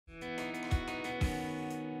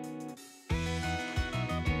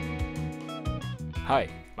Hi,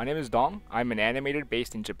 my name is Dong. I'm an animator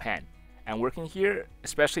based in Japan. And working here,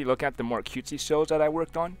 especially looking at the more cutesy shows that I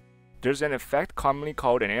worked on, there's an effect commonly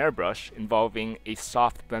called an airbrush involving a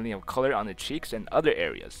soft blending of color on the cheeks and other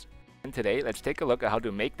areas. And today, let's take a look at how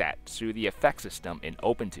to make that through the effect system in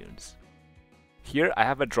Opentoonz. Here, I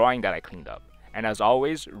have a drawing that I cleaned up. And as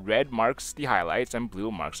always, red marks the highlights and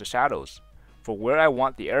blue marks the shadows. For where I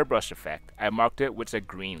want the airbrush effect, I marked it with a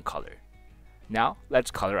green color. Now, let's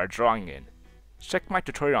color our drawing in. Check my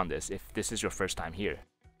tutorial on this if this is your first time here.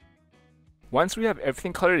 Once we have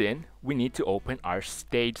everything colored in, we need to open our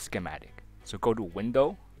stage schematic. So go to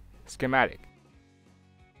Window, Schematic.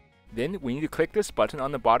 Then we need to click this button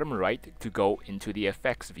on the bottom right to go into the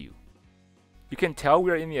effects view. You can tell we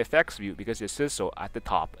are in the effects view because it says so at the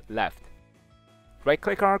top left. Right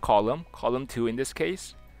click on our column, column 2 in this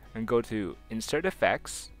case, and go to Insert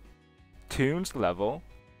Effects, Toons Level,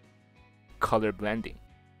 Color Blending.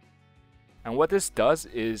 And what this does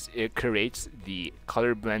is it creates the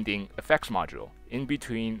color blending effects module in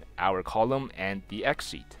between our column and the X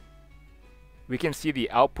sheet. We can see the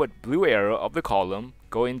output blue arrow of the column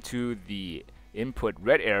go into the input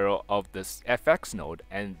red arrow of the FX node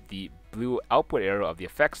and the blue output arrow of the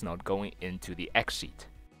effects node going into the X sheet.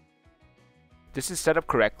 This is set up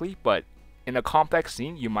correctly, but in a complex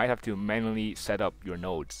scene, you might have to manually set up your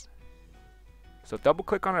nodes. So double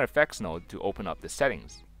click on our effects node to open up the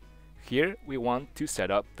settings. Here, we want to set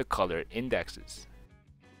up the color indexes.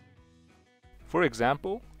 For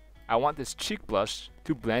example, I want this cheek blush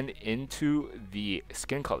to blend into the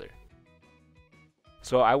skin color.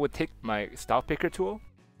 So I would take my style picker tool,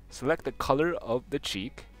 select the color of the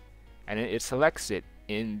cheek, and then it selects it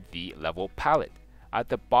in the level palette. At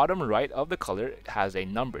the bottom right of the color, it has a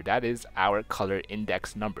number. That is our color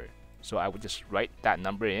index number. So I would just write that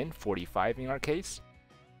number in, 45 in our case.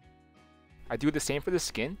 I do the same for the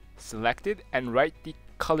skin, select it, and write the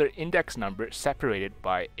color index number separated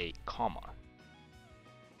by a comma.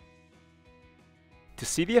 To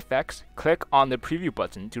see the effects, click on the preview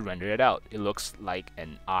button to render it out. It looks like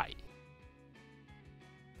an eye.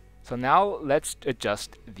 So now let's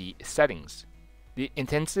adjust the settings. The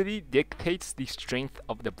intensity dictates the strength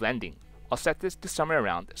of the blending. I'll set this to somewhere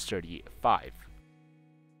around 35.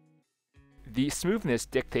 The smoothness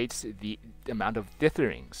dictates the amount of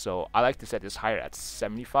dithering, so I like to set this higher at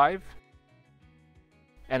 75.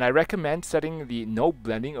 And I recommend setting the no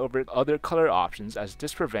blending over other color options as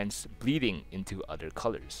this prevents bleeding into other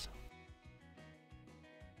colors.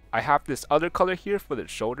 I have this other color here for the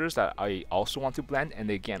shoulders that I also want to blend, and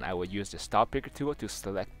again I will use the style picker tool to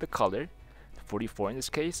select the color, 44 in this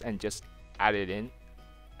case, and just add it in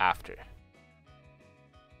after.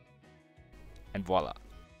 And voila.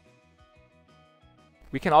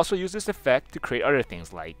 We can also use this effect to create other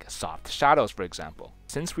things like soft shadows, for example.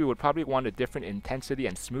 Since we would probably want a different intensity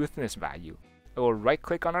and smoothness value, I will right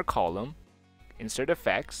click on our column, insert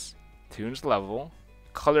effects, Toons Level,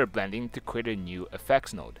 color blending to create a new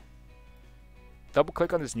effects node. Double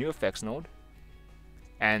click on this new effects node,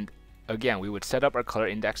 and again we would set up our color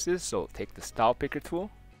indexes. So take the style picker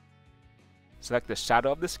tool, select the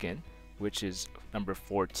shadow of the skin, which is number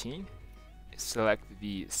 14. Select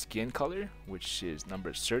the skin color, which is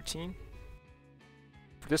number 13.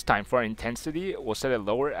 This time for our intensity, we'll set it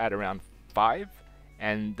lower at around 5,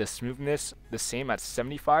 and the smoothness the same at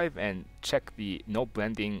 75, and check the no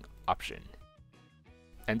blending option.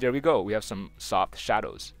 And there we go, we have some soft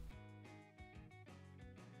shadows.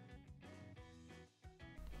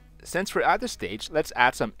 Since we're at this stage, let's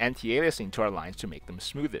add some anti-aliasing to our lines to make them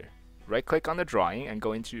smoother. Right click on the drawing and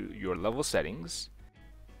go into your level settings.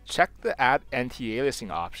 Check the Add Anti-Aliasing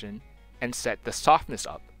option and set the softness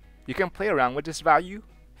up. You can play around with this value.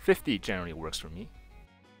 50 generally works for me.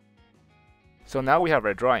 So now we have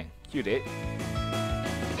our drawing. Cute, eh?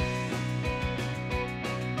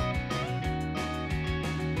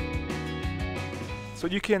 So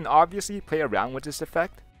you can obviously play around with this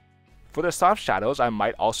effect. For the soft shadows, I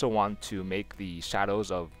might also want to make the shadows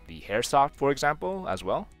of the hair soft, for example, as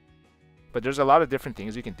well. But there's a lot of different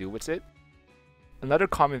things you can do with it. Another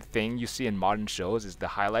common thing you see in modern shows is the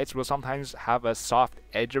highlights will sometimes have a soft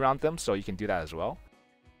edge around them, so you can do that as well.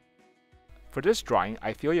 For this drawing,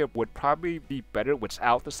 I feel it would probably be better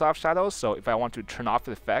without the soft shadows, so if I want to turn off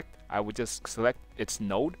the effect, I would just select its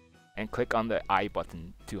node and click on the eye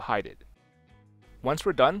button to hide it. Once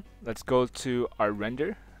we're done, let's go to our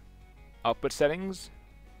render, output settings,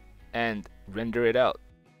 and render it out.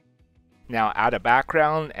 Now add a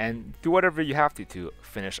background and do whatever you have to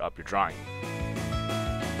finish up your drawing.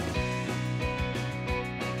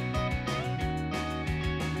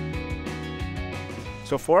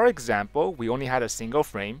 So for our example, we only had a single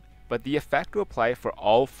frame, but the effect will apply for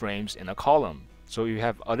all frames in a column. So if you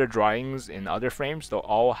have other drawings in other frames, they'll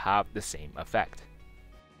all have the same effect.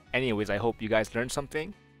 Anyways, I hope you guys learned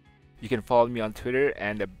something. You can follow me on Twitter,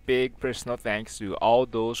 and a big personal thanks to all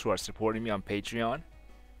those who are supporting me on Patreon.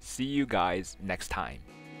 See you guys next time.